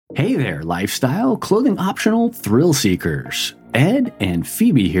Hey there, lifestyle, clothing optional thrill seekers. Ed and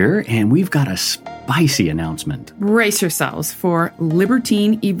Phoebe here, and we've got a spicy announcement. Brace yourselves for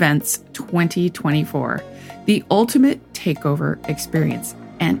Libertine Events 2024, the ultimate takeover experience,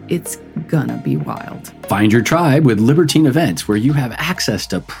 and it's gonna be wild. Find your tribe with Libertine Events, where you have access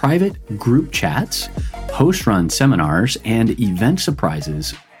to private group chats, host-run seminars, and event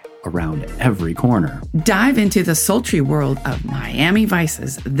surprises around every corner. Dive into the sultry world of Miami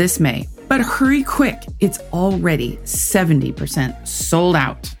Vices this May, but hurry quick, it's already 70% sold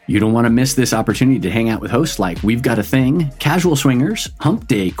out. You don't want to miss this opportunity to hang out with hosts like We've Got a Thing, Casual Swingers, Hump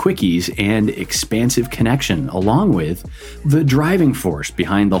Day Quickies, and Expansive Connection, along with the driving force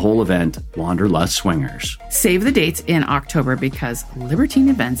behind the whole event, Wanderlust Swingers. Save the dates in October because Libertine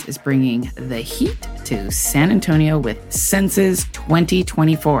Events is bringing the heat to San Antonio with Senses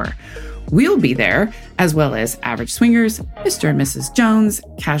 2024. We'll be there, as well as Average Swingers, Mr. and Mrs. Jones,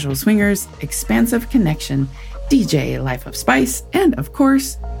 Casual Swingers, Expansive Connection, DJ Life of Spice, and of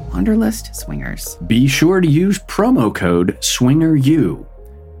course, Wanderlust Swingers. Be sure to use promo code SWINGERU,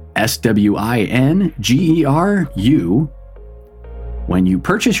 SWINGERU, when you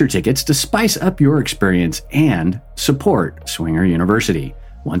purchase your tickets to spice up your experience and support Swinger University.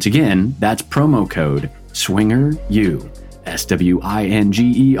 Once again, that's promo code SWINGERU, SWINGERU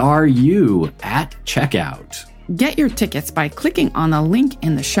at checkout. Get your tickets by clicking on the link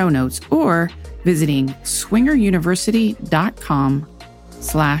in the show notes or visiting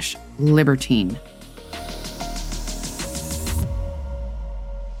swingeruniversity.com/libertine.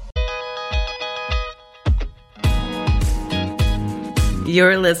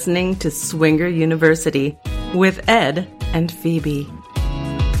 You're listening to Swinger University with Ed and Phoebe,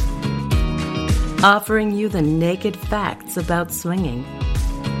 offering you the naked facts about swinging.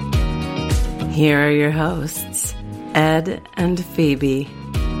 Here are your hosts, Ed and Phoebe.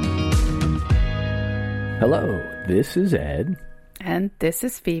 Hello, this is Ed. And this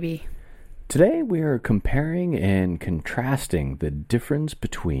is Phoebe. Today we are comparing and contrasting the difference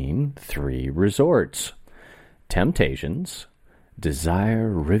between three resorts: Temptations, Desire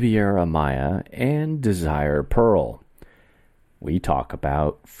Riviera Maya, and Desire Pearl. We talk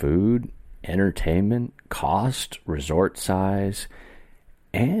about food, entertainment, cost, resort size,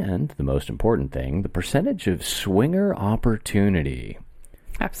 and the most important thing, the percentage of swinger opportunity.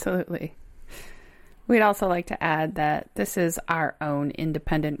 Absolutely. We'd also like to add that this is our own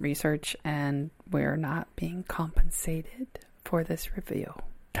independent research and we're not being compensated for this review.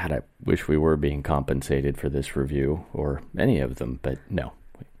 God, I wish we were being compensated for this review, or any of them, but no.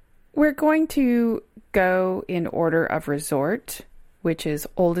 We're going to go in order of resort, which is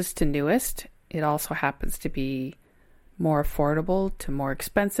oldest to newest. It also happens to be more affordable to more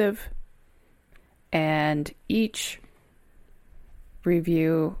expensive. And each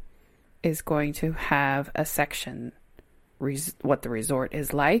review is going to have a section, what the resort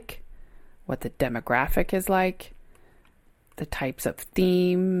is like, what the demographic is like, the types of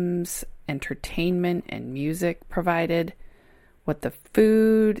themes, entertainment, and music provided, what the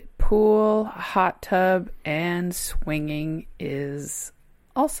food, pool, hot tub, and swinging is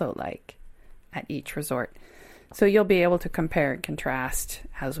also like at each resort. So you'll be able to compare and contrast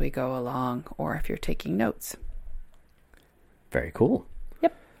as we go along, or if you're taking notes. Very cool.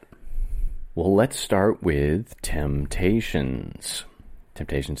 Yep. Well, let's start with Temptations.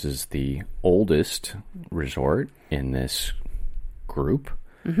 Temptations is the oldest resort in this group.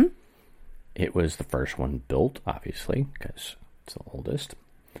 Mm-hmm. It was the first one built, obviously, because it's the oldest.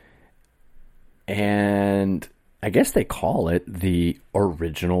 And I guess they call it the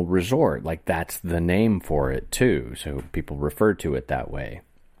original resort. Like, that's the name for it, too. So people refer to it that way.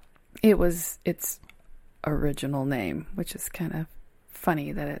 It was its original name, which is kind of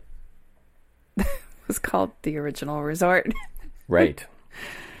funny that it was called the original resort. Right.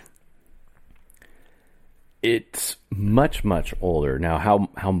 It's much, much older. Now,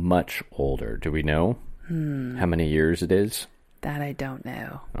 how much older? Do we know? How many years it is? That I don't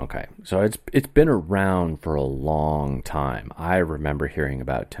know. Okay. So it's been around for a long time. I remember hearing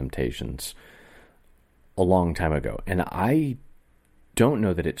about Temptations a long time ago. And I don't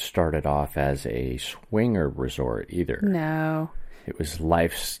know that it started off as a swinger resort either. No. It was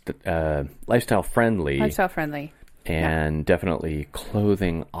lifestyle friendly. Lifestyle friendly. And definitely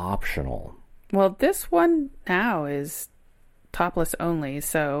clothing optional. Well, this one now is topless only,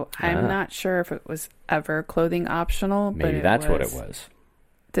 so I'm not sure if it was ever clothing optional. Maybe that's what it was.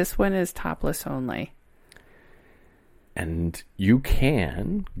 This one is topless only. And you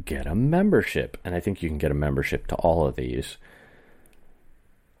can get a membership. And I think you can get a membership to all of these.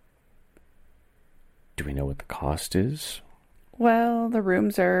 Do we know what the cost is? Well, the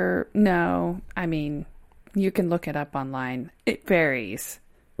rooms are, no, I mean, you can look it up online. It varies.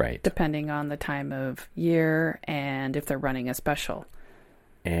 Right. Depending on the time of year and if they're running a special.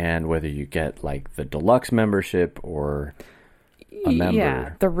 And whether you get like the deluxe membership or a member.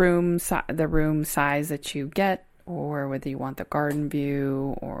 Yeah, the room size that you get, or whether you want the garden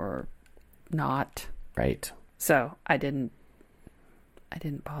view or not. Right. So I didn't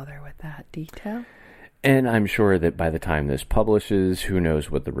bother with that detail. And I'm sure that by the time this publishes, who knows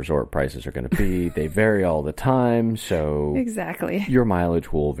what the resort prices are going to be. They vary all the time, so exactly, your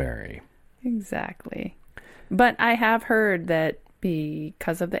mileage will vary. Exactly. But I have heard that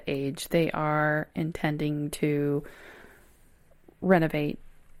because of the age, they are intending to renovate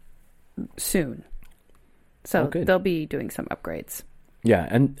soon. So they'll be doing some upgrades. Yeah,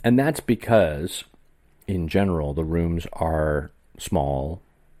 and that's because, in general, the rooms are small,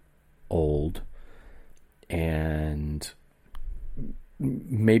 old, and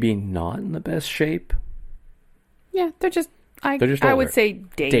maybe not in the best shape. Yeah, they're just I older. would say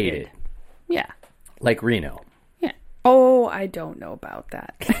dated. Yeah. Like Reno. Yeah. Oh, I don't know about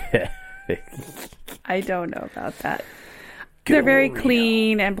that. I don't know about that. They're very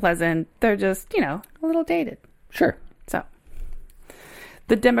clean and pleasant. They're just, a little dated. Sure. So,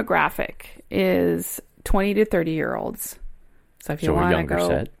 the demographic is 20 to 30-year-olds. So if you want to go...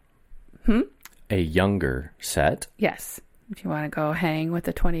 set. A younger set. Yes. If you want to go hang with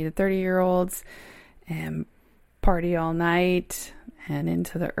the 20 to 30-year-olds and party all night and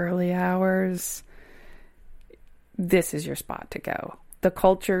into the early hours, this is your spot to go. The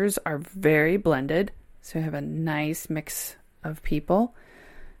cultures are very blended, so you have a nice mix of people.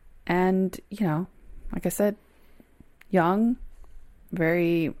 And, like I said, young,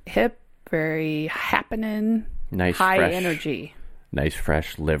 very hip, very happening, nice, high fresh, energy. Nice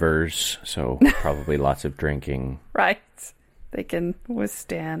fresh livers, so probably lots of drinking. Right. They can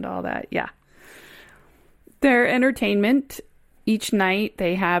withstand all that. Yeah. Their entertainment, each night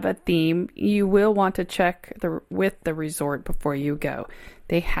they have a theme. You will want to check with the resort before you go.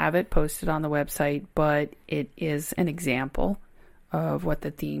 They have it posted on the website, but it is an example of what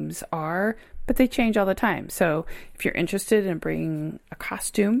the themes are, but they change all the time. So if you're interested in bringing a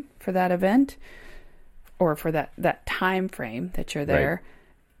costume for that event or for that time frame that you're there,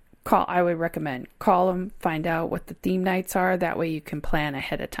 right. I would recommend call them, find out what the theme nights are. That way you can plan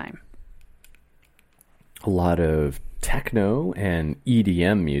ahead of time. A lot of techno and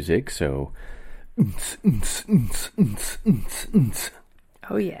EDM music, so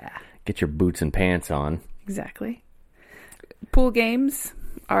oh yeah. Get your boots and pants on. Exactly. Pool games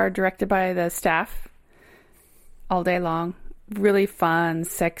are directed by the staff all day long. Really fun,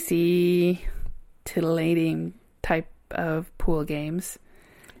 sexy, titillating type of pool games.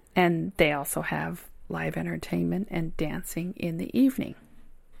 And they also have live entertainment and dancing in the evening.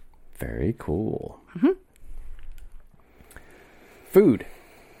 Very cool. Mm-hmm. Food.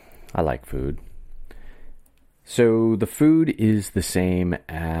 I like food. So the food is the same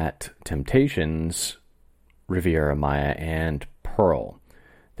at Temptations, Riviera Maya, and Pearl.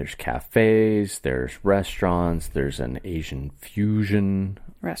 There's cafes, there's restaurants, there's an Asian fusion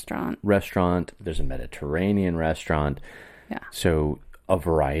restaurant, there's a Mediterranean restaurant. Yeah. So a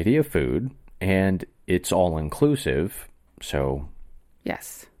variety of food, and it's all inclusive. So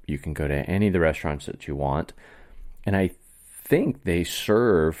yes, you can go to any of the restaurants that you want. And I think they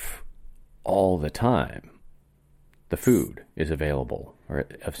serve all the time. The food is available.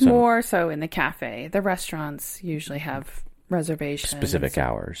 More so in the cafe. The restaurants usually have reservations. Specific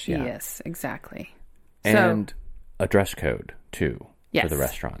hours, yeah. Yes, exactly. And a dress code, too, yes. for the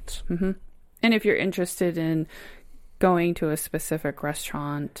restaurants. Mm-hmm. And if you're interested in going to a specific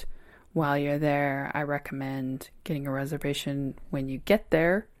restaurant while you're there, I recommend getting a reservation when you get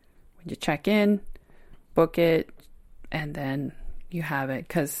there, when you check in, book it, and then you have it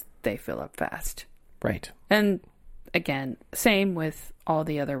because they fill up fast. Right. And again, same with all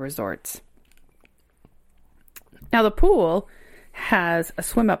the other resorts. Now, the pool has a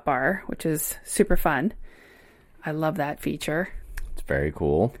swim-up bar, which is super fun. I love that feature. It's very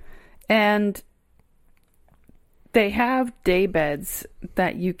cool. And they have day beds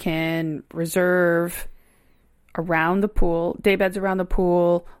that you can reserve around the pool, day beds around the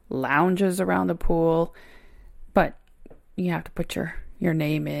pool, lounges around the pool, but you have to put your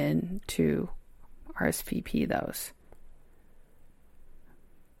name in to RSVP those.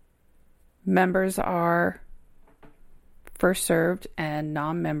 Members are first served and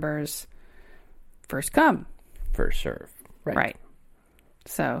non-members first come. First serve. Right.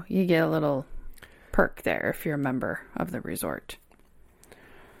 So you get a little perk there if you're a member of the resort.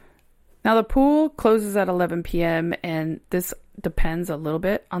 Now the pool closes at 11 p.m. and this depends a little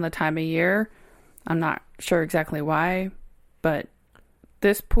bit on the time of year. I'm not sure exactly why, but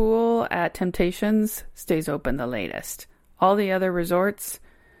this pool at Temptations stays open the latest. All the other resorts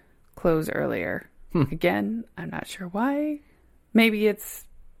close earlier. Again, I'm not sure why. Maybe it's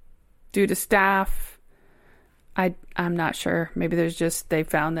due to staff. I'm not sure. Maybe they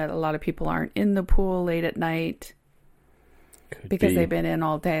found that a lot of people aren't in the pool late at night because they've been in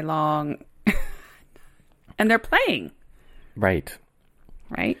all day long and they're playing. Right.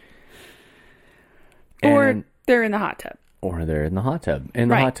 Right? Or they're in the hot tub. Or they're in the hot tub.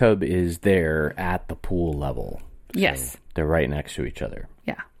 And the hot tub is there at the pool level. So yes. They're right next to each other.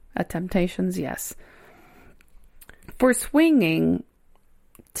 Yeah. At Temptations, yes. For swinging,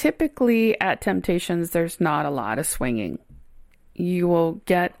 typically at Temptations, there's not a lot of swinging. You will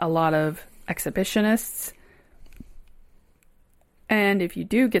get a lot of exhibitionists. And if you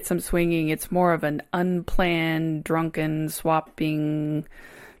do get some swinging, it's more of an unplanned, drunken, swapping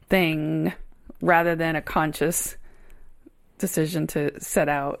thing rather than a conscious decision to set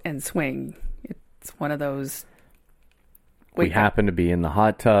out and swing. It's one of those. We happened to be in the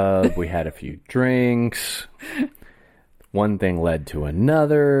hot tub. We had a few drinks. One thing led to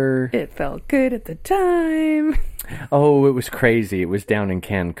another. It felt good at the time. Oh, it was crazy. It was down in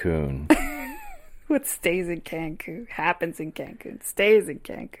Cancun. What stays in Cancun happens in Cancun, stays in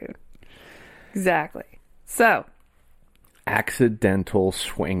Cancun. Exactly. So. Accidental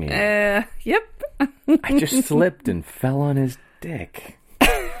swinging. Yep. I just slipped and fell on his dick.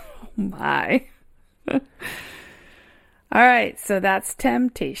 Oh my. All right, so that's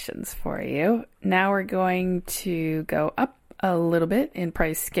Temptations for you. Now we're going to go up a little bit in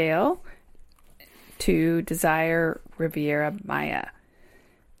price scale to Desire Riviera Maya.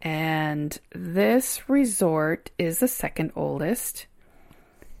 And this resort is the second oldest.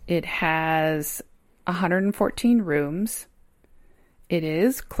 It has 114 rooms. It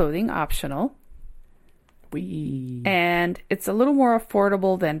is clothing optional. And it's a little more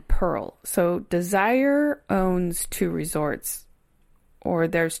affordable than Pearl. So Desire owns two resorts, or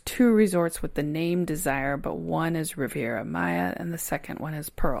there's two resorts with the name Desire, but one is Riviera Maya and the second one is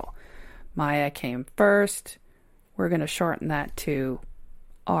Pearl. Maya came first. We're going to shorten that to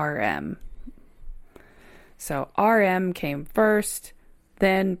RM. So RM came first,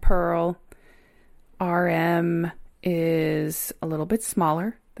 then Pearl. RM is a little bit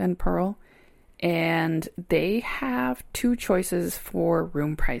smaller than Pearl. And they have two choices for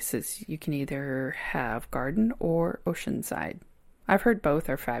room prices. You can either have Garden or Oceanside. I've heard both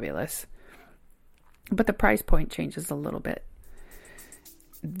are fabulous. But the price point changes a little bit.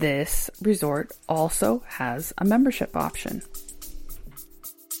 This resort also has a membership option.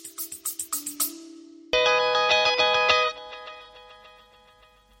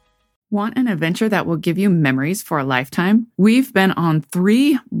 Want an adventure that will give you memories for a lifetime? We've been on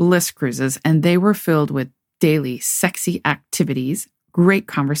 3 Bliss cruises, and they were filled with daily sexy activities, great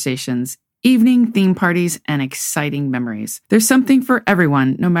conversations, evening theme parties, and exciting memories. There's something for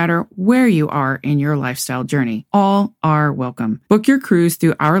everyone, no matter where you are in your lifestyle journey. All are welcome. Book your cruise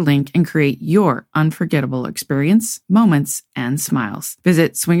through our link and create your unforgettable experience, moments, and smiles.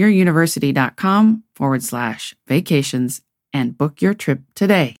 Visit swingeruniversity.com/vacations and book your trip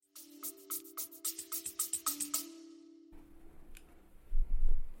today.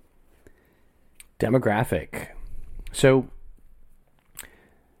 Demographic. So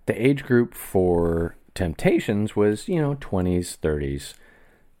the age group for Temptations was, 20s, 30s.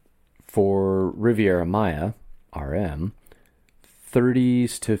 For Riviera Maya, RM,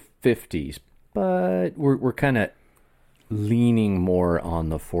 30s to 50s. But we're kind of leaning more on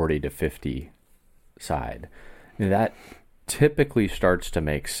the 40 to 50 side. That typically starts to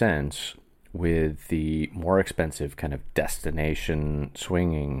make sense with the more expensive kind of destination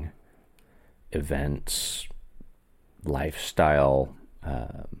swinging events, lifestyle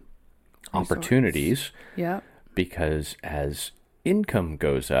opportunities. Yeah. Because as income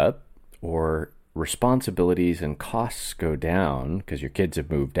goes up or responsibilities and costs go down because your kids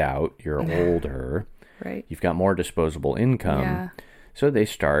have moved out, you're older, right? You've got more disposable income. Yeah. So they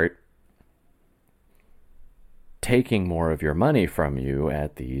start taking more of your money from you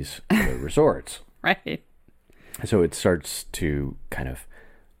at these other resorts. Right. So it starts to kind of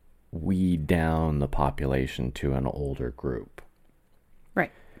weed down the population to an older group.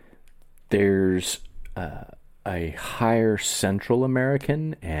 Right. There's a higher Central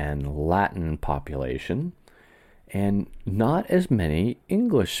American and Latin population, and not as many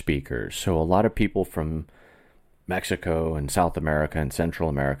English speakers. So a lot of people from Mexico and South America and Central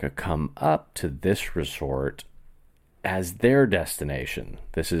America come up to this resort as their destination.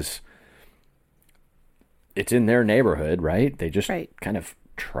 This is it's in their neighborhood, right? They just Right. kind of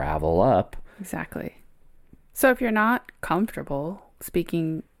travel up. Exactly. So if you're not comfortable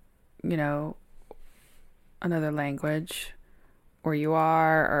speaking, another language, or you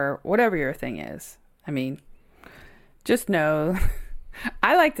are, or whatever your thing is, I mean, just know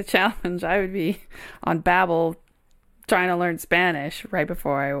I like the challenge. I would be on Babbel trying to learn Spanish right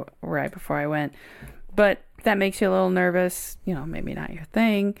before I went. But that makes you a little nervous, maybe not your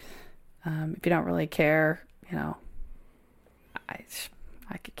thing. If you don't really care, I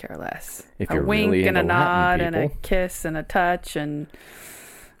could care less. If a you're wink really and a into Latin nod and a people. kiss and a touch, and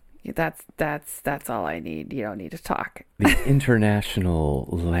that's all I need. You don't need to talk. The international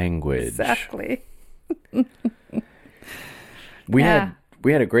language. Exactly. We Yeah.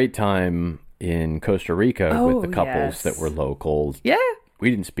 had a great time in Costa Rica Oh, with the couples yes. that were local. Yeah. We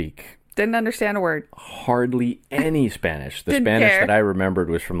didn't speak Didn't understand a word. hardly any Spanish. The Didn't Spanish care. that I remembered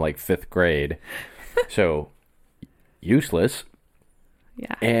was from like 5th grade. So useless.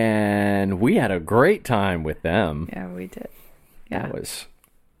 Yeah. And we had a great time with them. Yeah, we did. Yeah. That was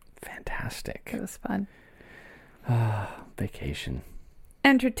fantastic. It was fun. Vacation.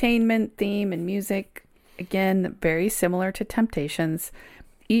 Entertainment, theme, and music. Again, very similar to Temptations.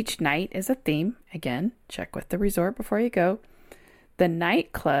 Each night is a theme. Again, check with the resort before you go. The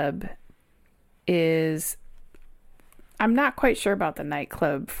nightclub is... I'm not quite sure about the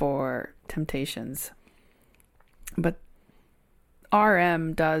nightclub for Temptations. But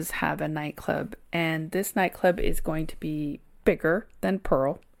RM does have a nightclub. And this nightclub is going to be bigger than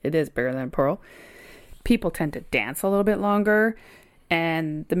Pearl. It is bigger than Pearl. People tend to dance a little bit longer.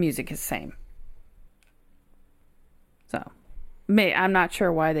 And the music is the same. So, I'm not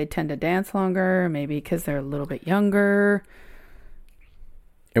sure why they tend to dance longer. Maybe because they're a little bit younger.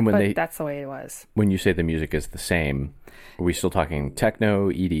 And But that's the way it was. when you say the music is the same, are we still talking techno,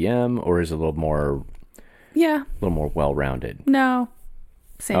 EDM, or is it a little more Yeah. well-rounded? No.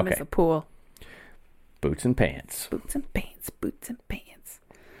 Same Okay. as the pool. Boots and pants. Boots and pants. Boots and pants.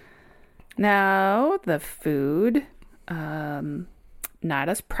 Now, the food. Not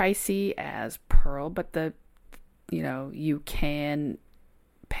as pricey as Pearl, but you can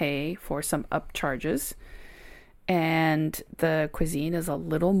pay for some upcharges. And the cuisine is a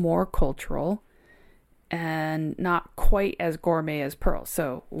little more cultural and not quite as gourmet as Pearl.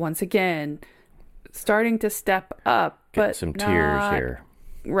 So once again, starting to step up, Get but some not, tears here.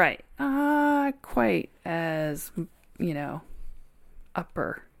 Right. Not quite as,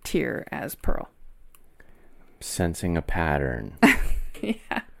 upper tier as Pearl. Sensing a pattern.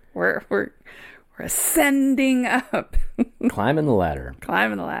 Yeah. We're ascending up. Climbing the ladder.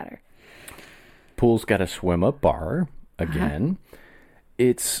 Climbing the ladder. Pool's got a swim-up bar, again.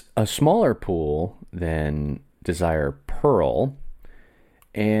 It's a smaller pool than Desire Pearl,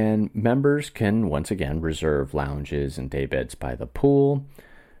 and members can, once again, reserve lounges and daybeds by the pool.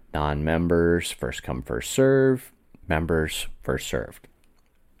 Non-members, first come, first serve. Members, first served.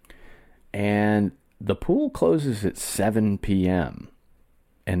 And the pool closes at 7 p.m.,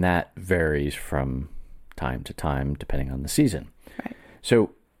 and that varies from time to time, depending on the season. Right.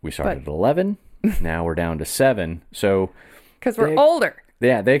 So we started at 11. Now we're down to 7. So, Because we're older.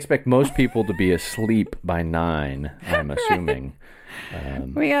 yeah, they expect most people to be asleep by 9, I'm assuming.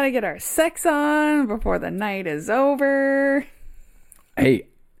 We got to get our sex on before the night is over. Hey,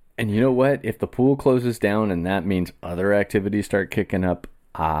 and you know what? If the pool closes down and that means other activities start kicking up,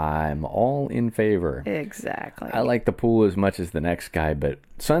 I'm all in favor. Exactly. I like the pool as much as the next guy, but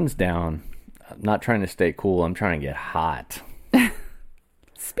sun's down. I'm not trying to stay cool. I'm trying to get hot.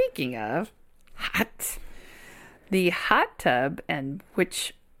 Speaking of hot, the hot tub, and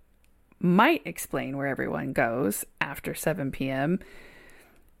which might explain where everyone goes after 7 p.m.,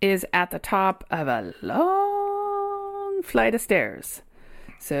 is at the top of a long flight of stairs.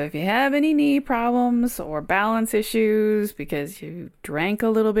 So if you have any knee problems or balance issues because you drank a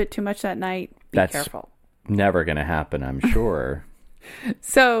little bit too much that night, be That's careful. never going to happen, I'm sure.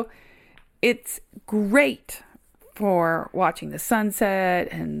 So it's great for watching the sunset,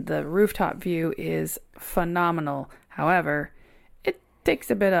 and the rooftop view is phenomenal. However, it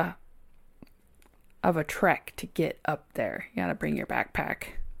takes a bit of a trek to get up there. You got to bring your backpack.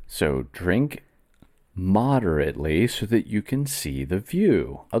 So drink moderately so that you can see the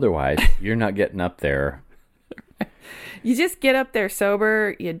view. Otherwise, you're not getting up there. You just get up there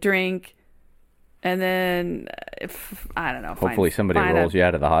sober, you drink, and then, I don't know. Hopefully somebody rolls you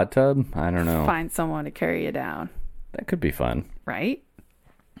out of the hot tub. I don't know. Find someone to carry you down, That could be fun. right?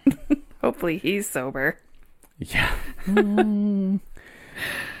 Hopefully he's sober. Yeah.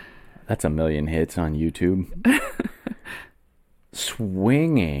 That's a million hits on YouTube.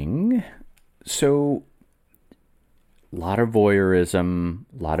 Swinging. So a lot of voyeurism,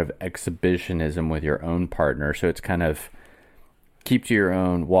 a lot of exhibitionism with your own partner. So it's kind of keep to your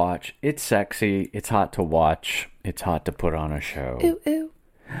own, watch. It's sexy. It's hot to watch. It's hot to put on a show. Ooh, ooh.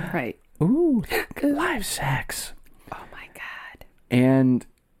 Right. Ooh, live sex. Oh my God. And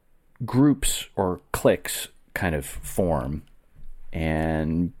groups or cliques kind of form.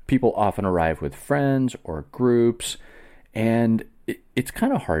 And people often arrive with friends or groups. And it's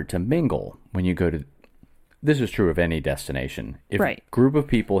kind of hard to mingle when you go to... This is true of any destination. If a group of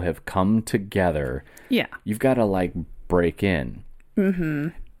people have come together, you've got to like break in. Mm-hmm.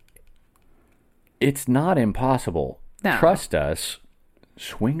 It's not impossible. No. Trust us.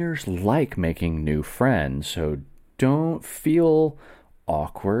 Swingers like making new friends, so don't feel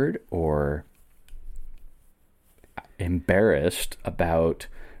awkward or embarrassed about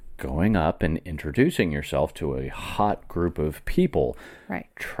going up and introducing yourself to a hot group of people. Right.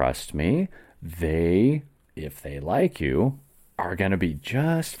 Trust me, if they like you, are going to be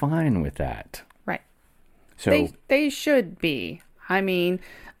just fine with that. Right. So they should be. I mean,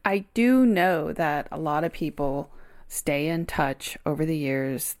 I do know that a lot of people stay in touch over the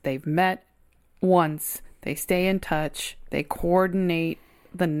years. They've met once, they stay in touch, they coordinate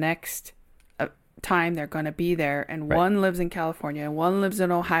the next time they're going to be there, and one lives in California and one lives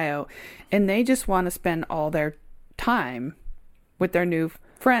in Ohio, and they just want to spend all their time with their new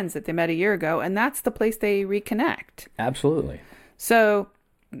friends that they met a year ago, and that's the place they reconnect. Absolutely. So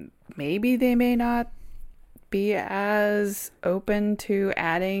maybe they may not be as open to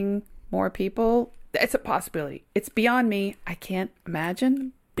adding more people. It's a possibility. It's beyond me. I can't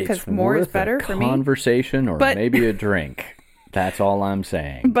imagine, because more is better for me. Conversation or maybe a drink. That's all I'm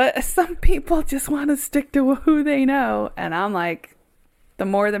saying. But some people just want to stick to who they know. And I'm like, the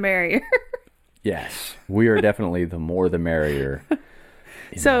more the merrier. Yes, we are definitely the more the merrier.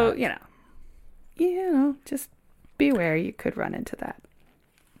 So, you know, just beware. You could run into that.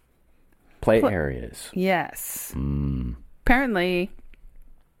 Play areas. Yes. Apparently,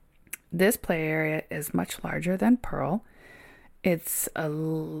 this play area is much larger than Pearl. It's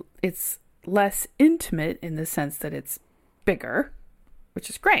less intimate in the sense that it's bigger, which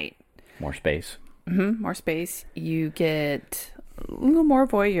is great. More space. More space. You get a little more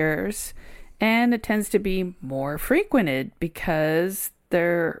voyeurs, and it tends to be more frequented because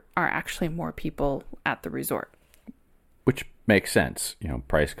there are actually more people at the resort. Which makes sense. You know,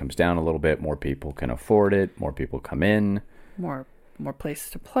 price comes down a little bit, more people can afford it, more people come in. More places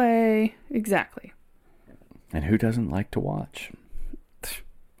to play. Exactly. And who doesn't like to watch? I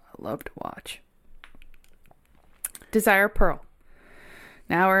love to watch. Desire Pearl.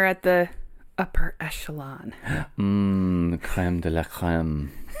 Now we're at the upper echelon. Creme de la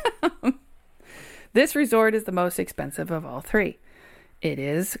creme. This resort is the most expensive of all three. It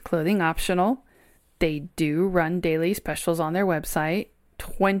is clothing optional. They do run daily specials on their website,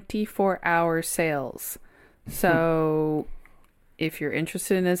 24-hour sales. So if you're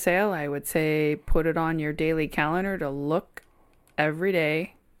interested in a sale, I would say put it on your daily calendar to look every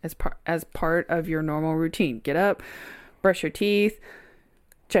day as part of your normal routine. Get up, brush your teeth,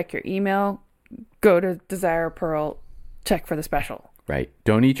 check your email, go to Desire Pearl, check for the special. Right.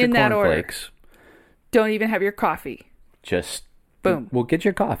 Don't eat your cornflakes. Don't even have your coffee. Just boom. We'll get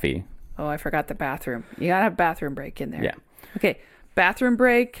your coffee. Oh, I forgot the bathroom. You gotta have bathroom break in there. Yeah. Okay. Bathroom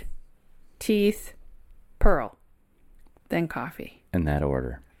break, teeth, Pearl, then coffee. In that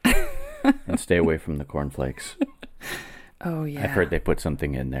order. And stay away from the cornflakes. Oh, yeah. I've heard they put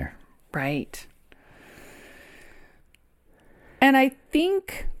something in there. Right. And I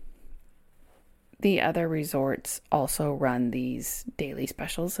think the other resorts also run these daily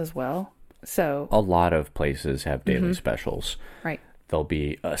specials as well. So a lot of places have daily specials. Right. There'll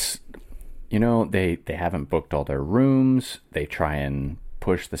be they haven't booked all their rooms. They try and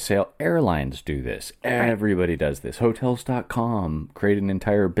push the sale. Airlines do this. Everybody does this. Hotels.com create an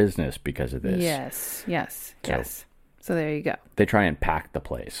entire business because of this. Yes. So there you go. They try and pack the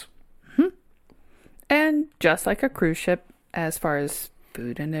place. And just like a cruise ship, as far as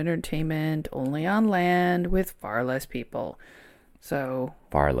food and entertainment, only on land with far less people. So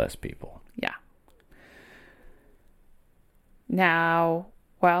far less people. Yeah. Now,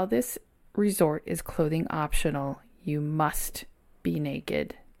 while this resort is clothing optional, you must be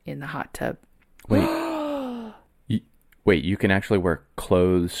naked in the hot tub. Wait, you can actually wear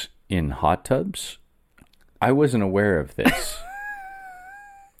clothes in hot tubs? I wasn't aware of this.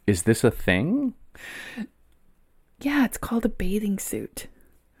 Is this a thing? Yeah, it's called a bathing suit.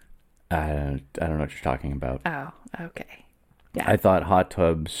 I don't know what you're talking about. Oh, okay. Yeah. I thought hot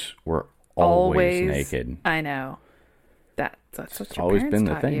tubs were always naked. I know. That's what it's your always parents been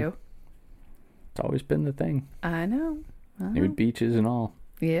the taught thing. you. It's always been the thing. I know. Nude beaches and all.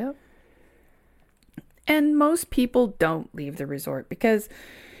 Yep. And most people don't leave the resort because,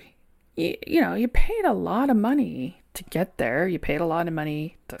 you paid a lot of money to get there. You paid a lot of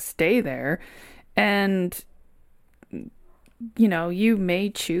money to stay there. And, you may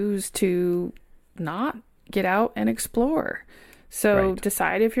choose to not get out and explore. So Right.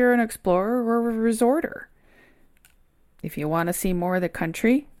 decide if you're an explorer or a resorter. If you want to see more of the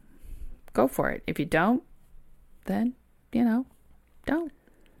country, go for it. If you don't, then, don't.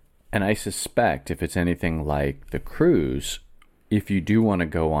 And I suspect if it's anything like the cruise, if you do want to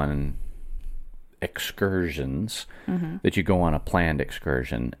go on excursions, that you go on a planned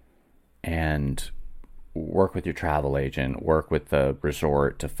excursion and work with your travel agent, work with the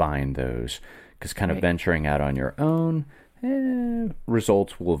resort to find those. Because kind of Right. venturing out on your own,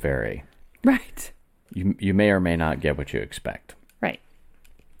 results will vary. Right. You may or may not get what you expect. Right.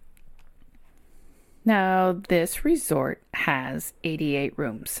 Now, this resort has 88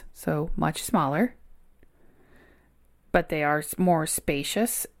 rooms, so much smaller. But they are more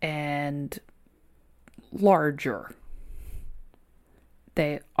spacious and larger.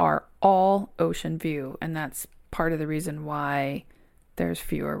 They are all ocean view, and that's part of the reason why there's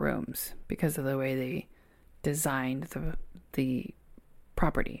fewer rooms, because of the way they designed the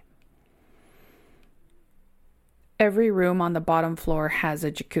property. Every room on the bottom floor has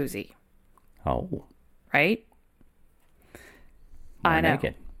a jacuzzi, Oh, right? more I know.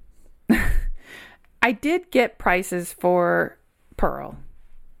 naked. I did get prices for Pearl.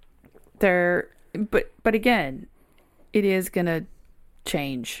 But again, it is gonna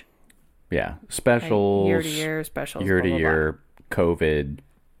change Yeah, specials, year to year, specials, year blah, to blah, blah. year, COVID.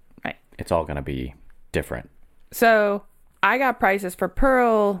 Right. It's all going to be different. So I got prices for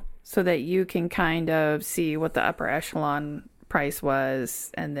Pearl so that you can kind of see what the upper echelon price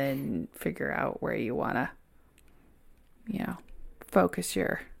was, and then figure out where you want to, focus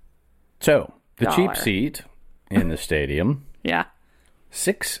your. So the cheap Dollar. seat in the stadium, Yeah.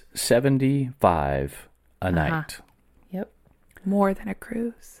 $675 a night, Yep. More than a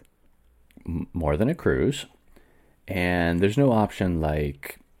cruise. more than a cruise, and there's no option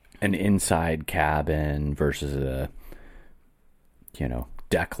like an inside cabin versus a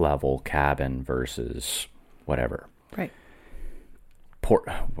deck level cabin versus whatever. Right.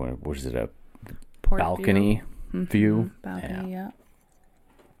 What is it, a Port balcony view? Balcony, yeah.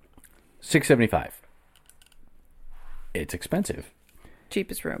 $675. It's expensive.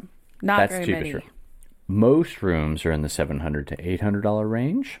 Cheapest room. Not That's very cheapest many. room. Most rooms are in the $700 to $800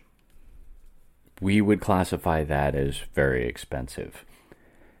 range. We would classify that as very expensive.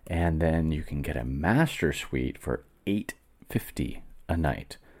 And then you can get a master suite for $850 a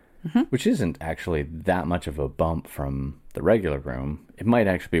night, which isn't actually that much of a bump from the regular room. It might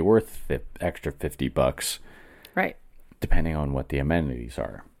actually be worth the extra $50, Right. depending on what the amenities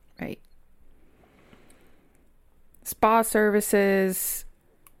are. Right. Spa services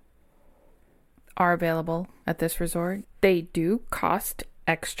are available at this resort. They do cost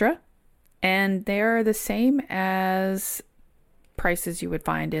extra, and they're the same as prices you would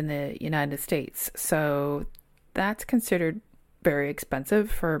find in the United States. So that's considered very expensive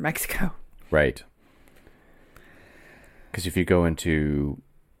for Mexico. Right. Because if you go into,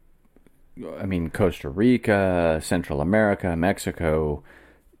 Costa Rica, Central America, Mexico,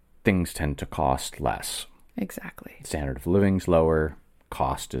 things tend to cost less. Exactly. Standard of living's lower,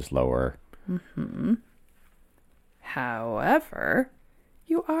 cost is lower. However,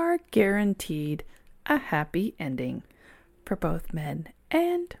 you are guaranteed a happy ending for both men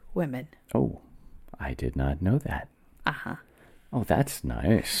and women. Oh, I did not know that. Uh-huh. Oh, that's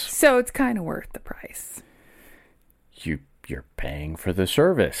nice. So it's kind of worth the price. You're paying for the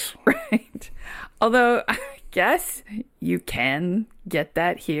service. Right. Although I guess you can get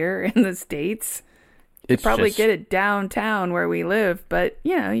that here in the States. It's Probably just, get it downtown where we live, but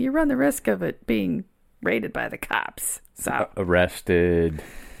you run the risk of it being raided by the cops. So arrested.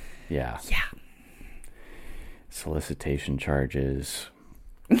 Yeah. yeah. Solicitation charges.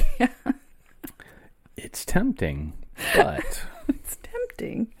 It's tempting, but It's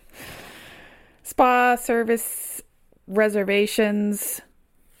tempting. Spa service reservations,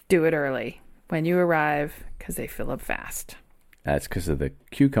 do it early when you arrive because they fill up fast. that's because of the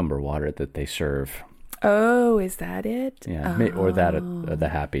cucumber water that they serve. Oh, is that it? Yeah, or that the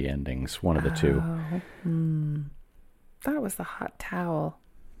happy endings, one of the two. Thought it was the hot towel.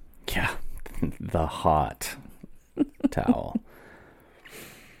 Yeah, the hot towel.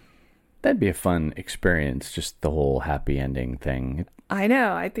 That'd be a fun experience, just the whole happy ending thing. I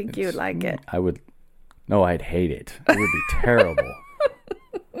know. I think you would like it. I would. No, I'd hate it. It would be terrible.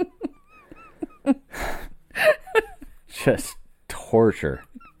 Just torture.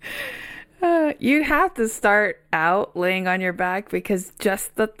 You'd have to start out laying on your back because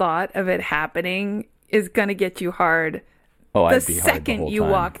just the thought of it happening is going to get you hard Oh, the I'd be hard the second whole you time.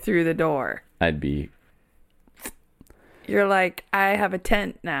 walk through the door. I'd be, You're like, I have a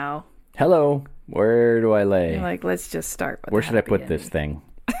tent now. hello, where do I lay? You're like, let's just start with Where the should I happy put this ending.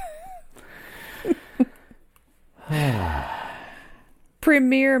 thing?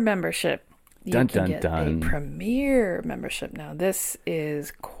 Premier membership. You Dun, can dun, get dun. a Premier membership now. This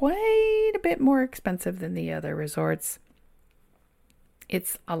is quite a bit more expensive than the other resorts.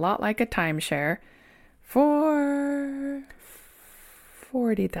 It's a lot like a timeshare for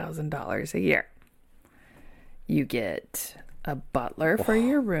 $40,000 a year. You get a butler for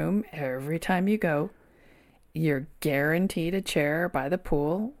your room every time you go. You're guaranteed a chair by the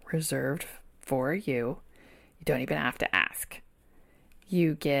pool reserved for you. You don't even have to ask.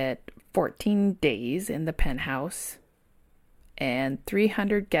 You get 14 days in the penthouse and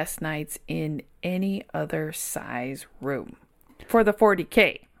 300 guest nights in any other size room for the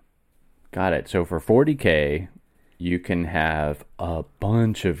 $40K. Got it. So for $40K, you can have a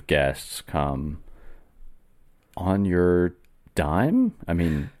bunch of guests come on your dime. I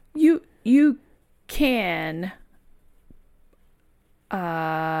mean, You can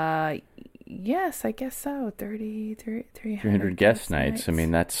yes, I guess so. 300 guest nights. I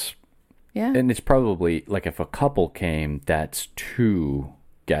mean, that's, yeah. and it's probably like if a couple came, that's 2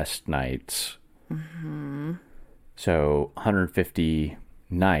 guest nights. Mm-hmm. So 150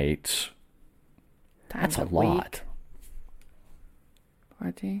 nights. Times That's a week. lot.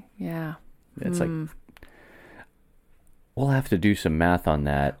 40, yeah. It's like, we'll have to do some math on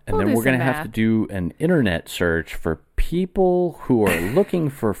that. And We'll then do we're going to some have to math. do an internet search for people who are looking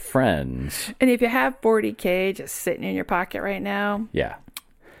for friends. And if you have $40K just sitting in your pocket right now, Yeah.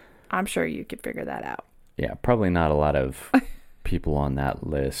 I'm sure you could figure that out. Yeah. Probably not a lot of people on that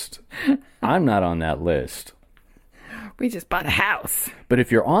list. I'm not on that list. We just bought a house. But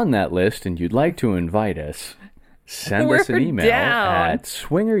if you're on that list and you'd like to invite us, send us an We're email down. at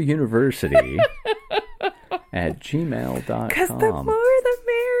swingeruniversity at gmail.com. Because the more the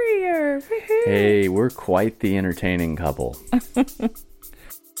merrier. Woohoo. Hey, we're quite the entertaining couple.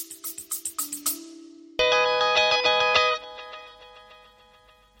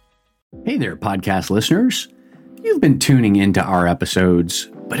 Hey there, podcast listeners. You've been tuning into our episodes,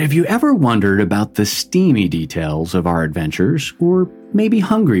 but have you ever wondered about the steamy details of our adventures, or maybe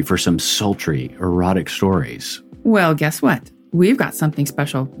hungry for some sultry, erotic stories? Well, guess what? We've got something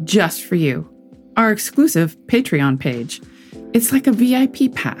special just for you. Our exclusive Patreon page. It's like a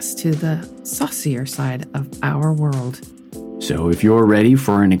VIP pass to the saucier side of our world. So if you're ready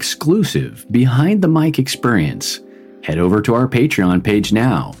for an exclusive behind the mic experience, head over to our Patreon page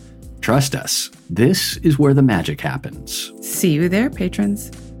now. Trust us, this is where the magic happens. See you there,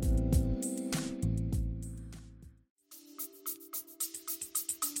 patrons.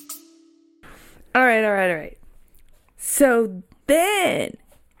 All right. So then,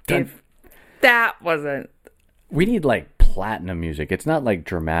 if that wasn't We need like platinum music. It's not like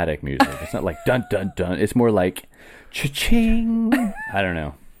dramatic music. It's not like dun dun dun. It's more like cha-ching. I don't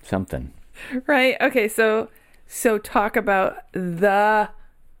know. Something. right, okay, so talk about the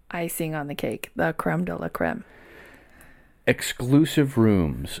icing on the cake, the creme de la creme. Exclusive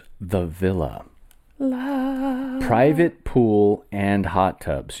rooms, the villa. Love. Private pool and hot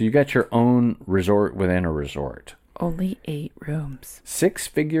tub. So you got your own resort within a resort. Only 8 rooms.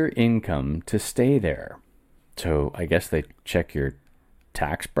 6-figure income to stay there. So I guess they check your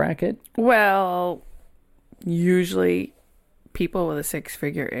tax bracket. Well, usually people with a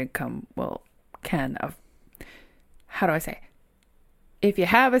 6-figure income how do I say? If you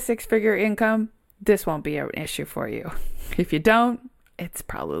have a 6-figure income, this won't be an issue for you. If you don't, it's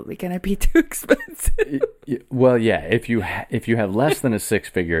probably going to be too expensive. Well, yeah. If you have less than a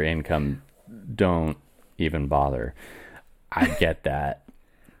 6-figure income, don't even bother. I get that.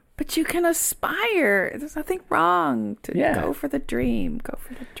 But you can aspire. There's nothing wrong to Yeah. go for the dream. Go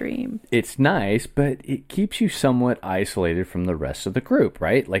for the dream. It's nice, but it keeps you somewhat isolated from the rest of the group,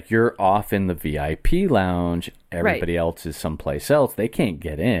 right? Like you're off in the VIP lounge. Everybody else is someplace else. They can't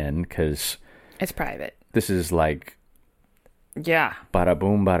get in because It's private. this is like Yeah. bada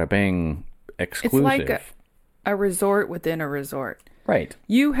boom, bada bing exclusive. It's like a resort within a resort. Right.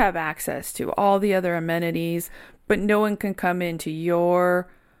 You have access to all the other amenities, but no one can come into your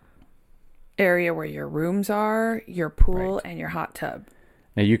area where your rooms are, your pool, Right. and your hot tub.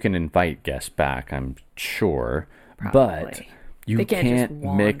 Now you can invite guests back, I'm sure, but Probably. you They can't just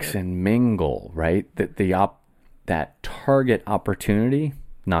can't mix wander. and mingle, right? That target opportunity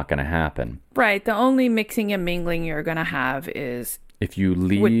not going to happen. Right. The only mixing and mingling you're going to have is... If you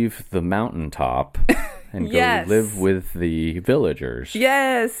leave the mountaintop and go Yes. live with the villagers.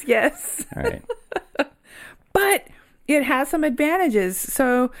 Yes, yes. All right. But it has some advantages.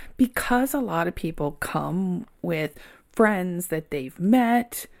 So because a lot of people come with friends that they've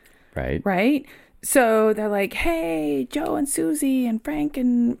met, Right. right? So they're like, hey, Joe and Susie and Frank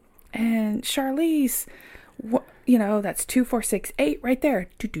and Charlize, that's 2, 4, 6, 8 right there.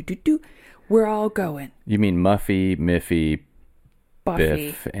 Do. We're all going. You mean Muffy, Miffy, Buffy.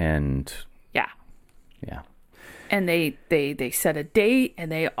 Biff, and Yeah. yeah. And they set a date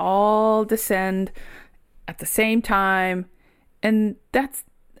and they all descend at the same time. And that's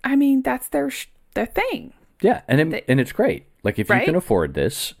their thing. Yeah, and it's great. Like if you Right? can afford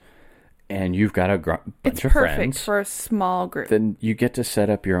this and you've got a bunch It's of perfect friends, for a small group. then you get to set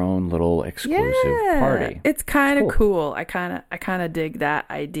up your own little exclusive party. It's kind of Cool. cool. I kind of dig that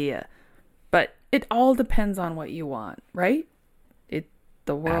idea. But it all depends on what you want, right?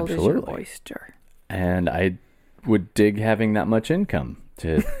 The world is your Absolutely. oyster. And I would dig having that much income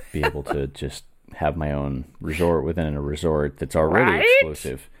to be able to just have my own resort within a resort that's already Right?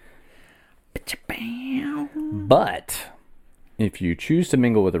 exclusive. But if you choose to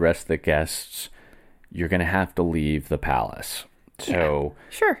mingle with the rest of the guests, you're going to have to leave the palace. So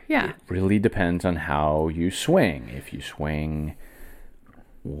Sure, yeah. it really depends on how you swing. If you swing,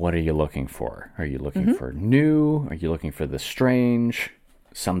 what are you looking for? Are you looking for new? Are you looking for the strange?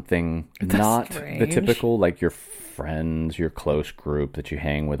 Something not the strange. typical, like your friends, your close group that you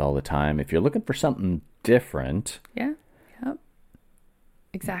hang with all the time. If you're looking for something different, Yeah. Yep.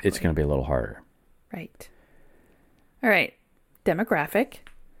 Exactly. it's going to be a little harder. Right. All right. Demographic.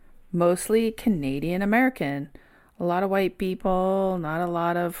 Mostly Canadian American. A lot of white people, not a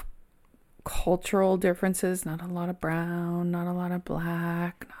lot of cultural differences, not a lot of brown, not a lot of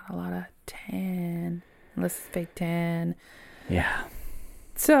black, not a lot of tan, unless it's fake tan. Yeah.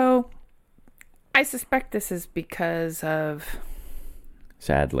 So I suspect this is because of,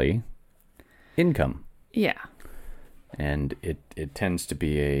 Sadly, income. yeah, And it tends to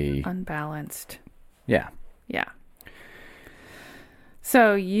be a, unbalanced. yeah. Yeah.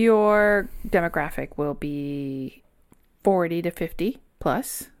 So your demographic will be 40 to 50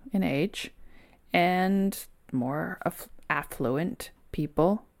 plus in age and more affluent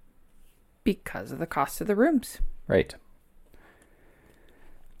people because of the cost of the rooms. Right.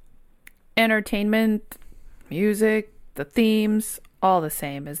 Entertainment, music, the themes, all the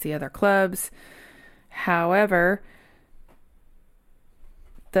same as the other clubs. However,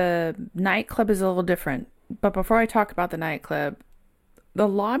 the nightclub is a little different. But before I talk about the nightclub, the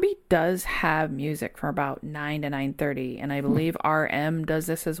lobby does have music from about 9 to 9:30, and I believe RM does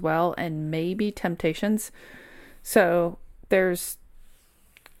this as well, and maybe Temptations. So there's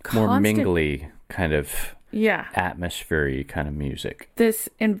More constant, mingly kind of yeah, atmosphere-y kind of music. this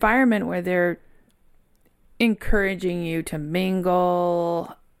environment where they're encouraging you to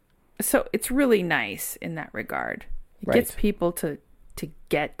mingle. So it's really nice in that regard. It Right. gets people to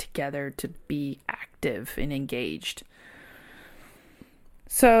get together, to be active and engaged.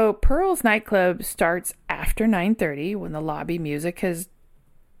 So Pearl's nightclub starts after 9:30 when the lobby music has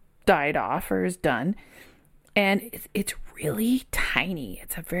died off or is done. And it's really tiny.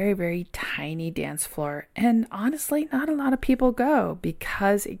 It's a very, very tiny dance floor. And honestly, not a lot of people go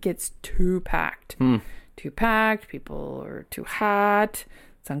because it gets too packed. Too packed. People are too hot.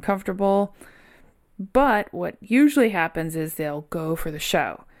 It's uncomfortable. But what usually happens is they'll go for the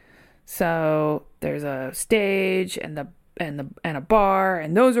show. So there's a stage and a bar,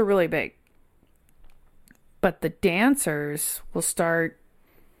 and those are really big. But the dancers will start,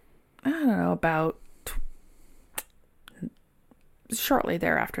 I don't know, about shortly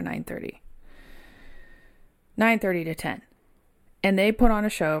thereafter 9:30. 9:30 to 10. And they put on a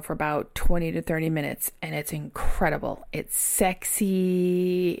show for about 20 to 30 minutes, and it's incredible. It's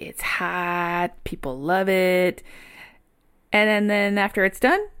sexy, it's hot, people love it. And then after it's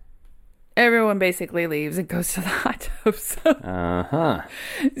done, everyone basically leaves and goes to the hot tubs. Uh-huh.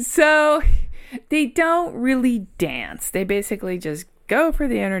 So they don't really dance. They basically just go for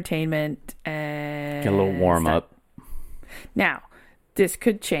the entertainment and Get a little warm up. Now, this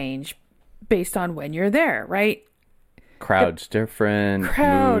could change based on when you're there, right? Crowd's different.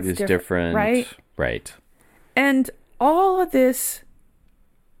 Crowd's Mood is different, different. right? Right. And all of this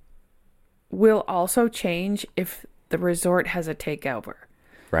will also change if the resort has a takeover.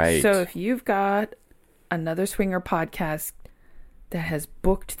 Right. So if you've got another swinger podcast that has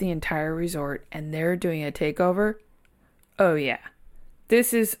booked the entire resort and they're doing a takeover, oh yeah.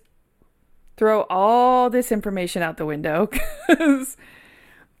 This is throw all this information out the window because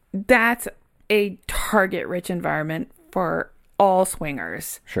that's a target-rich environment for all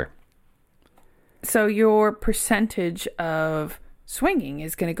swingers. Sure. So your percentage of swinging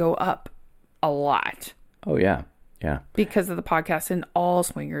is going to go up a lot Oh, yeah. Yeah. because of the podcast, and all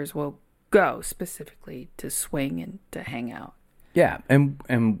swingers will go specifically to swing and to hang out. Yeah.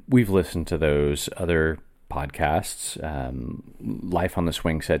 And we've listened to those other podcasts. Life on the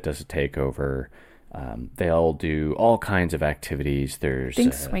Swing Set does a takeover. They'll do all kinds of activities. There's I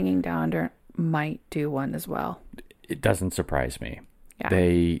think Swinging Down Under might do one as well. it doesn't surprise me. Yeah.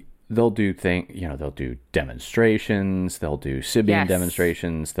 They'll do they'll do demonstrations, they'll do Sibian Yes.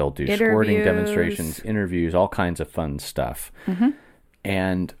 demonstrations, they'll do squirting Interviews. demonstrations, interviews, all kinds of fun stuff.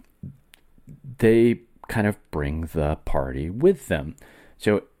 And they kind of bring the party with them.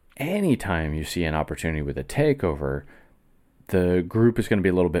 So anytime you see an opportunity with a takeover, the group is going to be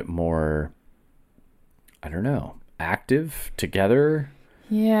a little bit more, I don't know, active together.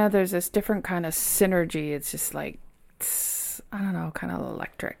 Yeah, there's this different kind of synergy. It's just like, I don't know, kind of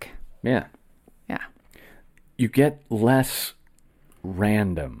electric. Yeah. Yeah. You get less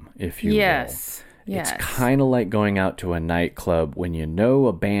random, if you will. Yes. It's kind of like going out to a nightclub when you know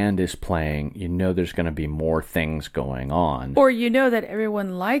a band is playing, you know there's going to be more things going on. Or you know that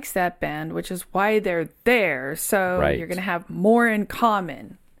everyone likes that band, which is why they're there. So Right. you're going to have more in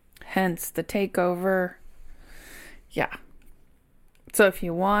common. Hence the takeover. Yeah. So if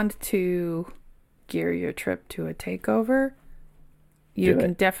you want to gear your trip to a takeover, you Do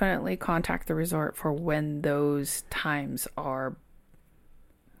can it. definitely contact the resort for when those times are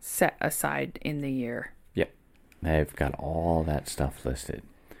set aside in the year. Yep. They've got all that stuff listed.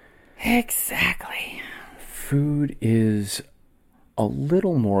 Exactly. Food is a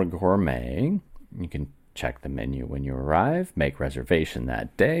little more gourmet. You can check the menu when you arrive, make reservation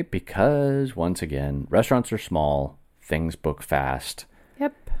that day because, once again, restaurants are small, things book fast.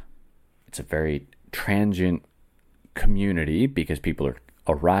 Yep. It's a very transient community because people are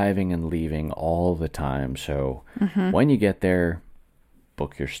arriving and leaving all the time. So when you get there,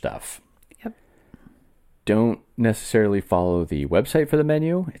 book your stuff. Yep. Don't necessarily follow the website for the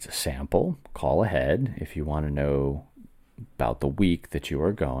menu. It's a sample. Call ahead if you want to know about the week that you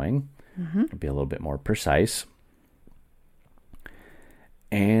are going. It'll be a little bit more precise.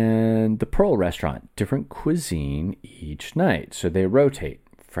 And the Pearl Restaurant, different cuisine each night. So they rotate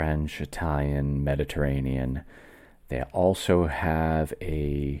French, Italian, Mediterranean. They also have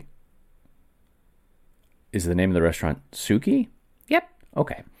is the name of the restaurant Suki? Yep.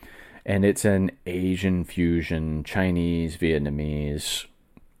 Okay. And it's an Asian fusion, Chinese, Vietnamese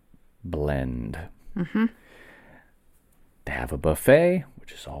blend. They have a buffet,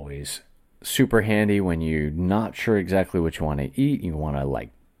 which is always super handy when you're not sure exactly what you want to eat. You want to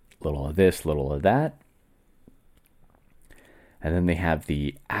like little of this, little of that. And then they have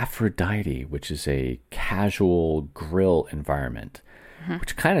the Aphrodite, which is a casual grill environment,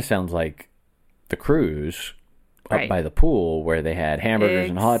 which kind of sounds like the cruise up Right. by the pool where they had hamburgers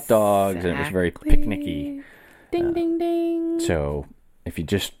and hot dogs, and it was very picnicky. Ding, ding, ding. So if you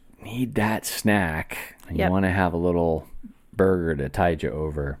just need that snack and you Yep. want to have a little burger to tide you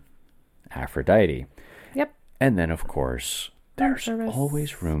over, Aphrodite. Yep. And then, of course, there's service.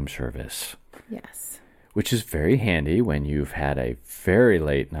 always room service, Yes. which is very handy when you've had a very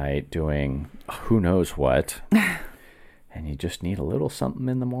late night doing who knows what, and you just need a little something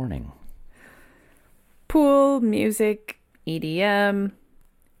in the morning. Pool, music, EDM.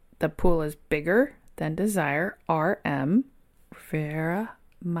 The pool is bigger than Desire RM, Riviera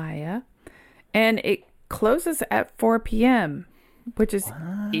Maya. And it closes at 4 p.m., which is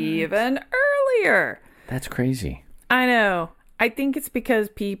even earlier. That's crazy. I know. I think it's because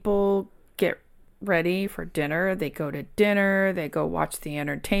people get ready for dinner. They go to dinner, they go watch the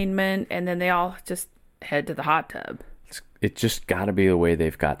entertainment, and then they all just head to the hot tub. It just got to be the way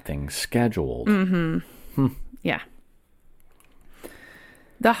they've got things scheduled. Yeah.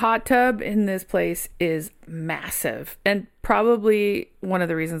 The hot tub in this place is massive. And probably one of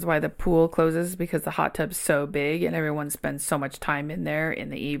the reasons why the pool closes is because the hot tub's so big and everyone spends so much time in there in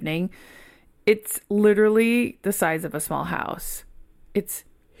the evening. It's literally the size of a small house. It's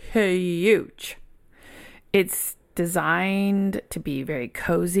huge. It's designed to be very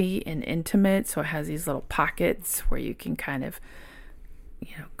cozy and intimate. So it has these little pockets where you can kind of,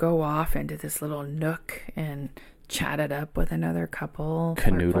 go off into this little nook and chat it up with another couple.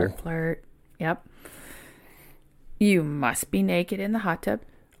 Canoodle. Flirt. Yep. You must be naked in the hot tub.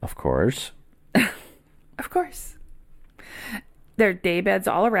 Of course. Of course. There are day beds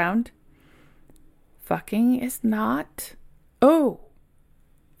all around. Fucking is not.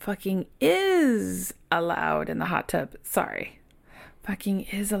 Fucking is allowed in the hot tub. Sorry. fucking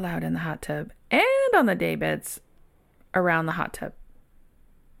is allowed in the hot tub and on the day beds around the hot tub.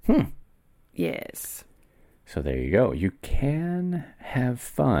 Yes. So there you go. You can have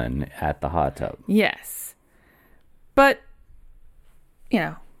fun at the hot tub. Yes. But,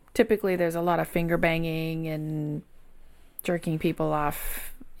 typically there's a lot of finger banging and jerking people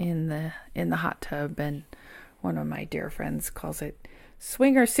off in the hot tub, and one of my dear friends calls it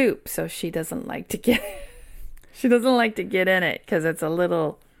swinger soup, so she doesn't like to get in it because it's a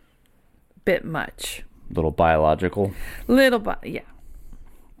little bit much. Little biological. Yeah.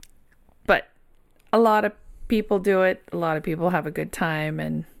 But a lot of people do it. A lot of people have a good time,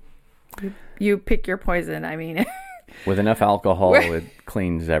 and you pick your poison. I mean, with enough alcohol, it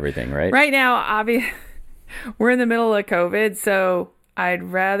cleans everything, right? Right now, we're in the middle of COVID, so I'd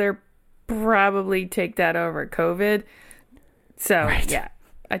rather probably take that over COVID. So, yeah,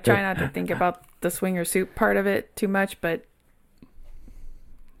 I try not to think about the swinger soup part of it too much, but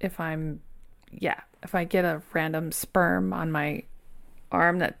if I get a random sperm on my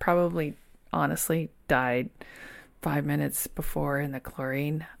arm that probably honestly died 5 minutes before in the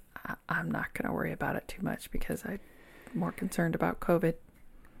chlorine, I'm not going to worry about it too much because I'm more concerned about COVID.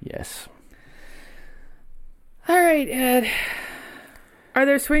 Yes. All right, Ed. Are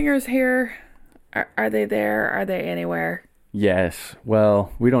there swingers here? Are they there? Are they anywhere? Yes.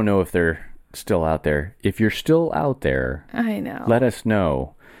 Well, we don't know if they're still out there. If you're still out there, I know. let us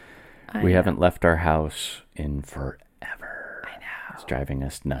know. I We know. haven't left our house in forever. I know. It's driving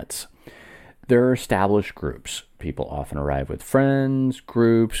us nuts. There are established groups. People often arrive with friends,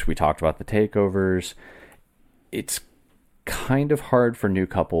 groups. We talked about the takeovers. It's kind of hard for new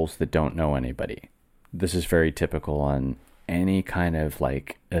couples that don't know anybody. This is very typical on any kind of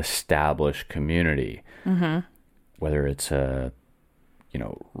like established community. Mm-hmm. Whether it's a,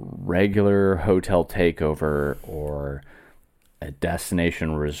 regular hotel takeover or a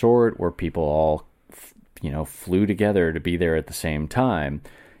destination resort where people all, flew together to be there at the same time,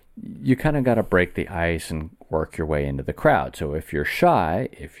 you kind of got to break the ice and work your way into the crowd. So if you're shy,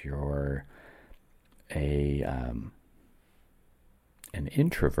 if you're an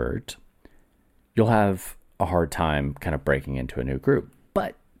introvert, you'll have a hard time kind of breaking into a new group.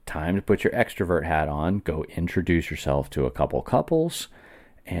 But time to put your extrovert hat on, go introduce yourself to a couple couples,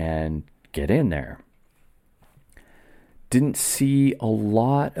 and get in there. Didn't see a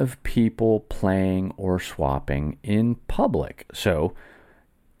lot of people playing or swapping in public. So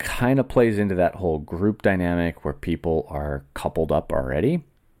kind of plays into that whole group dynamic where people are coupled up already.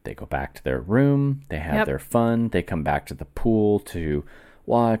 They go back to their room, they have their fun, they come back to the pool to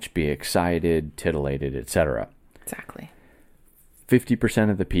watch, be excited, titillated, etc. Exactly. 50%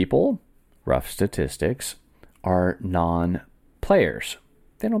 of the people, rough statistics, are non-players.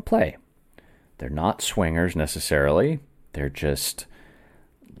 They don't play. They're not swingers necessarily. They're just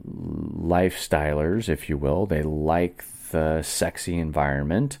lifestylers, if you will. They like the sexy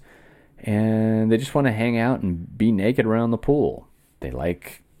environment, and they just want to hang out and be naked around the pool. They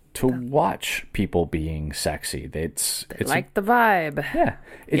like to watch people being sexy. It's like the vibe. Yeah,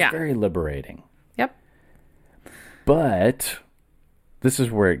 it's very liberating. Yep. But this is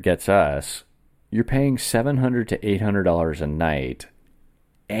where it gets us. You're paying $700 to $800 a night,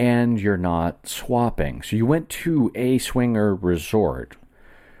 and you're not swapping. So you went to a swinger resort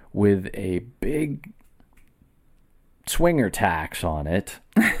with a big swinger tax on it,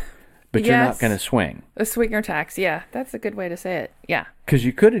 but you're not going to swing. A swinger tax, yeah. That's a good way to say it. Yeah. Because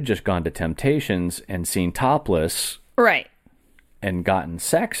you could have just gone to Temptations and seen topless. Right. And gotten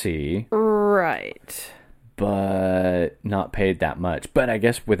sexy. Right. But not paid that much. But I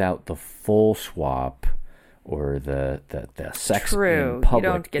guess without the full swap or the sex in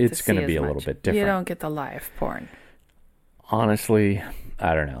public, it's going to be a little bit different. You don't get the live porn. Honestly,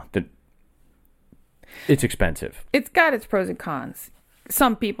 I don't know. It's expensive. It's got its pros and cons.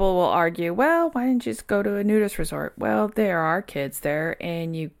 Some people will argue, well, why didn't you just go to a nudist resort? Well, there are kids there,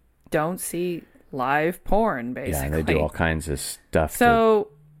 and you don't see live porn, basically. Yeah, they do all kinds of stuff to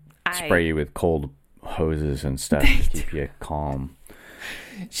spray you with cold hoses and stuff to keep you calm.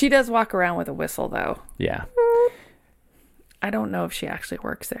 She does walk around with a whistle, though. Yeah. I don't know if she actually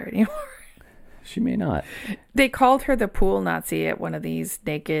works there anymore. She may not. They called her the pool Nazi at one of these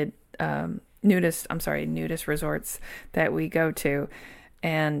nudist resorts that we go to,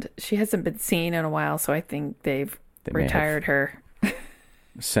 and she hasn't been seen in a while, so I think they retired her.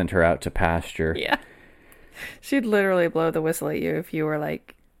 Sent her out to pasture. Yeah. She'd literally blow the whistle at you if you were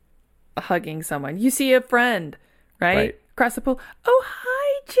like hugging someone. You see a friend, right? Across the pool. Oh,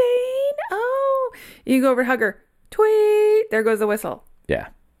 hi, Jane. Oh, you go over and hug her. Tweet. There goes the whistle. Yeah.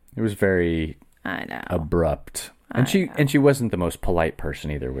 It was very I know. abrupt And she wasn't the most polite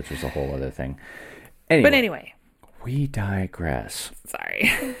person either, which was a whole other thing. But anyway, we digress.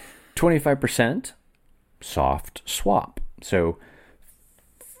 sorry. 25% soft swap. So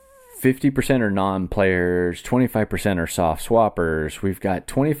 50% are non-players, 25% are soft swappers. We've got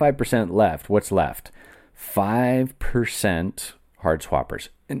 25% left. What's left? 5% hard swappers.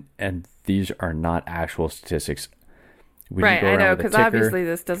 And these are not actual statistics. We Right, can go I around know, with a because ticker. obviously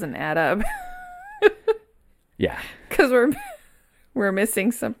this doesn't add up. Yeah. Because we're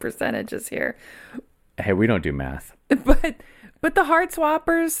missing some percentages here. Hey, we don't do math. But the hard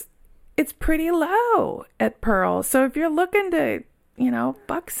swappers, it's pretty low at Pearl. So if you're looking to,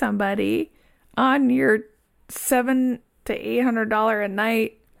 buck somebody on your $700 to $800 a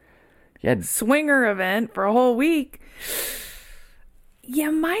night swinger event for a whole week,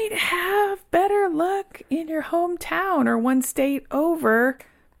 you might have better luck in your hometown or one state over,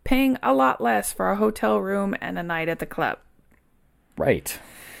 paying a lot less for a hotel room and a night at the club. Right.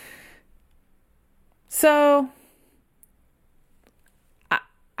 So,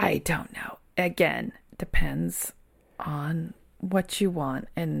 I don't know. Again, depends on what you want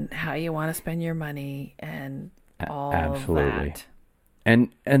and how you want to spend your money and all Absolutely. of that.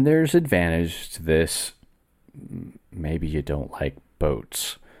 And there's advantage to this. Maybe you don't like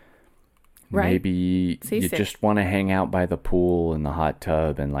boats. Right. Maybe Seasick. you just want to hang out by the pool and the hot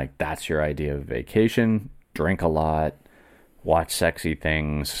tub and like that's your idea of vacation. Drink a lot, watch sexy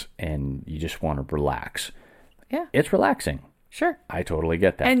things, and you just want to relax. Yeah. It's relaxing. Sure. I totally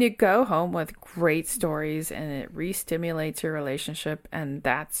get that. And you go home with great stories and it re-stimulates your relationship, and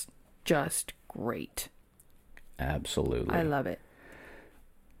that's just great. Absolutely. I love it.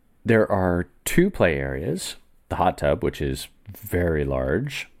 There are 2 play areas. The hot tub, which is very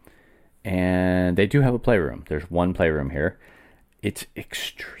large, and they do have a playroom. There's one playroom here. It's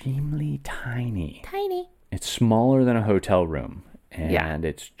extremely tiny. Tiny. It's smaller than a hotel room, and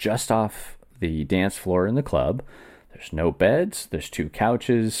it's just off the dance floor in the club. There's no beds. There's 2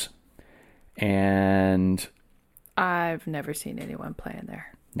 couches, and I've never seen anyone playing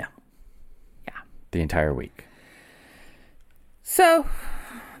there. no, Yeah. the entire week. So,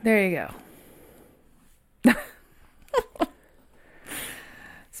 there you go.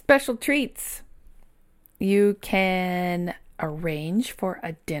 Special treats. You can arrange for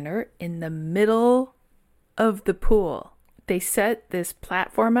a dinner in the middle of the pool. They set this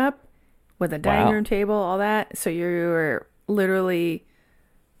platform up with a dining room table, all that. So you're literally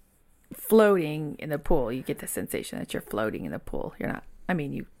floating in the pool. You get the sensation that you're floating in the pool. You're not. I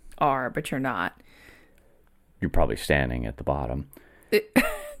mean, you are, but you're not. You're probably standing at the bottom.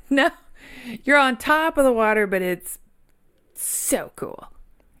 No, you're on top of the water, but it's so cool.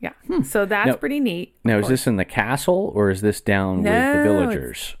 Yeah. So that's Now- pretty neat. Now, is this in the castle or is this down with the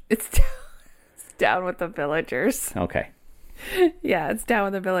villagers? It's down with the villagers. Okay. Yeah, it's down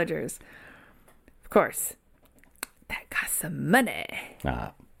with the villagers. Of course, that costs some money.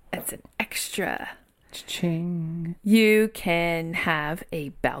 That's an extra. Ching. You can have a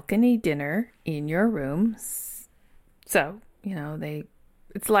balcony dinner in your room. So,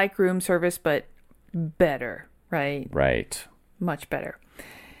 it's like room service, but better, right? Right. Much better.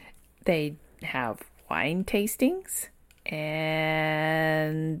 They have wine tastings,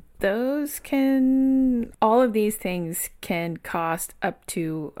 and all of these things can cost up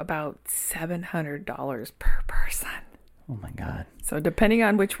to about $700 per person. Oh my God. So depending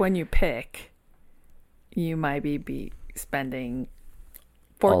on which one you pick, you might be spending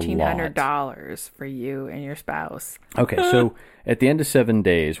 $1,400 for you and your spouse. Okay, so at the end of 7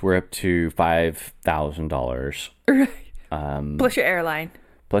 days, we're up to $5,000. Right. Plus your airline.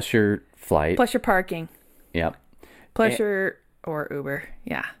 Plus your flight. Plus your parking. Yep. Plus or Uber.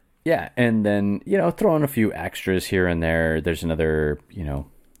 Yeah. Yeah, and then, throw in a few extras here and there. There's another,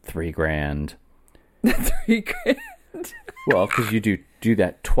 $3,000. $3,000. Well, because you do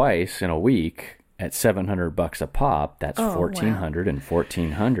that twice in a week at $700 a pop. That's $1,400 and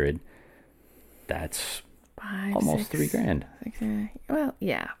 $1,400. That's almost $3,000. Well,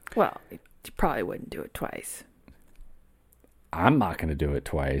 yeah. Well, you probably wouldn't do it twice. I'm not going to do it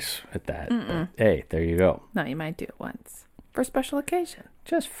twice at that. But, hey, there you go. No, you might do it once for a special occasion.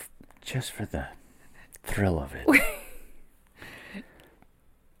 Just for the thrill of it.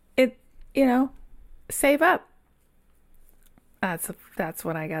 Save up. That's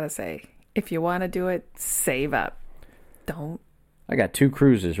what I gotta say. If you want to do it, save up. Don't. I got 2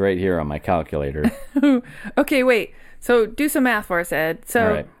 cruises right here on my calculator. Okay, wait. So do some math for us, Ed. So,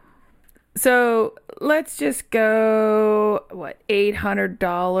 All right. So let's just go,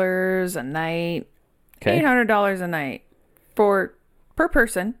 $800 a night. Okay. $800 a night per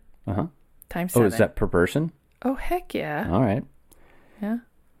person. Uh-huh. Times 7. Oh, is that per person? Oh, heck yeah. All right. Yeah.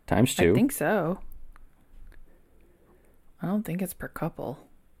 Times 2. I think so. I don't think it's per couple.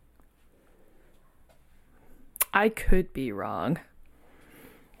 I could be wrong.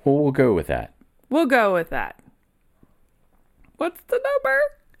 Well, we'll go with that. We'll go with that. What's the number?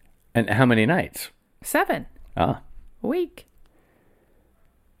 And how many nights? 7 Ah, a week.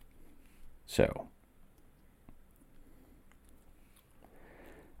 so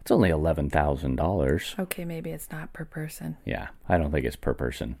it's only $11,000. Okay, maybe it's not per person. Yeah, I don't think it's per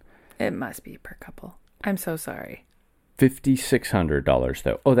person. It must be per couple. I'm so sorry. $5,600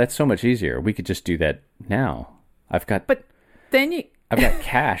 though. Oh, that's so much easier. We could just do that now. I've got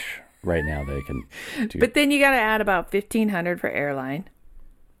cash right now that I can do. But then you got to add about $1,500 for airline,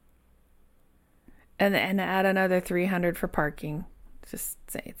 and add another $300 for parking. Just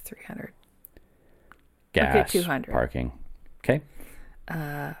say it's $300. Gas, okay, $200. parking. Okay.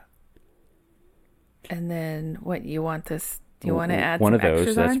 And then what you want this? Do you want to add one some of those?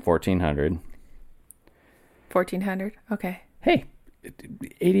 extras That's on? $1,400. $1,400. Okay. Hey,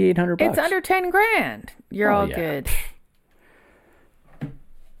 $8,800. It's under $10,000. You're all yeah. good.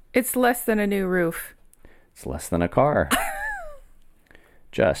 It's less than a new roof. It's less than a car.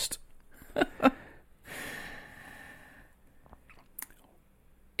 Just.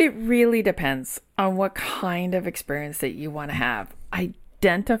 It really depends on what kind of experience that you want to have.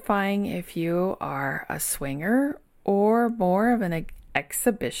 Identifying if you are a swinger or more of an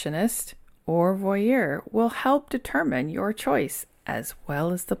exhibitionist or voyeur will help determine your choice as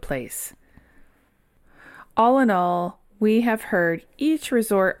well as the place. All in all, we have heard each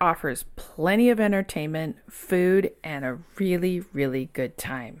resort offers plenty of entertainment, food, and a really, really good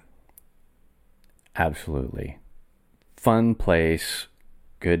time. Absolutely. Fun place,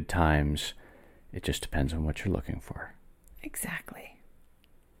 good times. It just depends on what you're looking for. Exactly.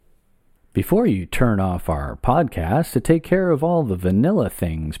 Before you turn off our podcast to take care of all the vanilla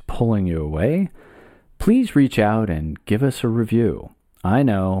things pulling you away, please reach out and give us a review. I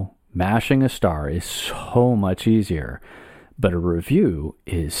know mashing a star is so much easier, but a review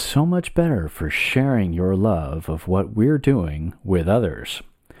is so much better for sharing your love of what we're doing with others.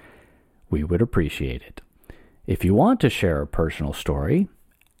 We would appreciate it. If you want to share a personal story,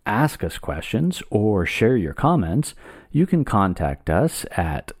 ask us questions, or share your comments, you can contact us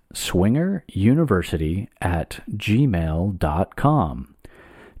at swingeruniversity@gmail.com.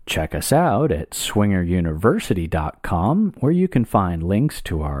 Check us out at swingeruniversity.com, where you can find links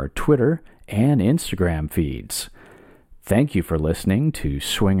to our Twitter and Instagram feeds. Thank you for listening to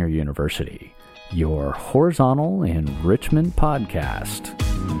Swinger University, your horizontal enrichment podcast.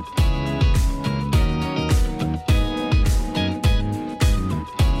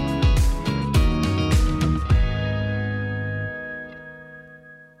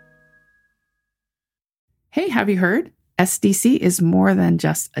 Hey, have you heard? SDC is more than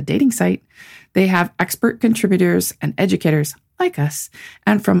just a dating site. They have expert contributors and educators like us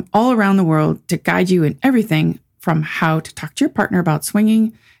and from all around the world to guide you in everything from how to talk to your partner about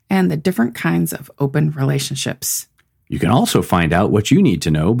swinging and the different kinds of open relationships. You can also find out what you need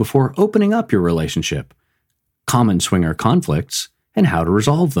to know before opening up your relationship, common swinger conflicts, and how to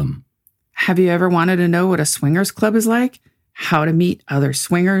resolve them. Have you ever wanted to know what a swingers club is like? How to meet other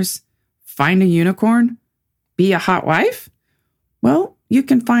swingers? Find a unicorn? Be a hot wife? Well, you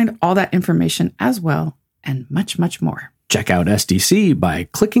can find all that information as well and much, much more. Check out SDC by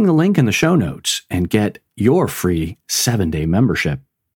clicking the link in the show notes and get your free 7-day membership.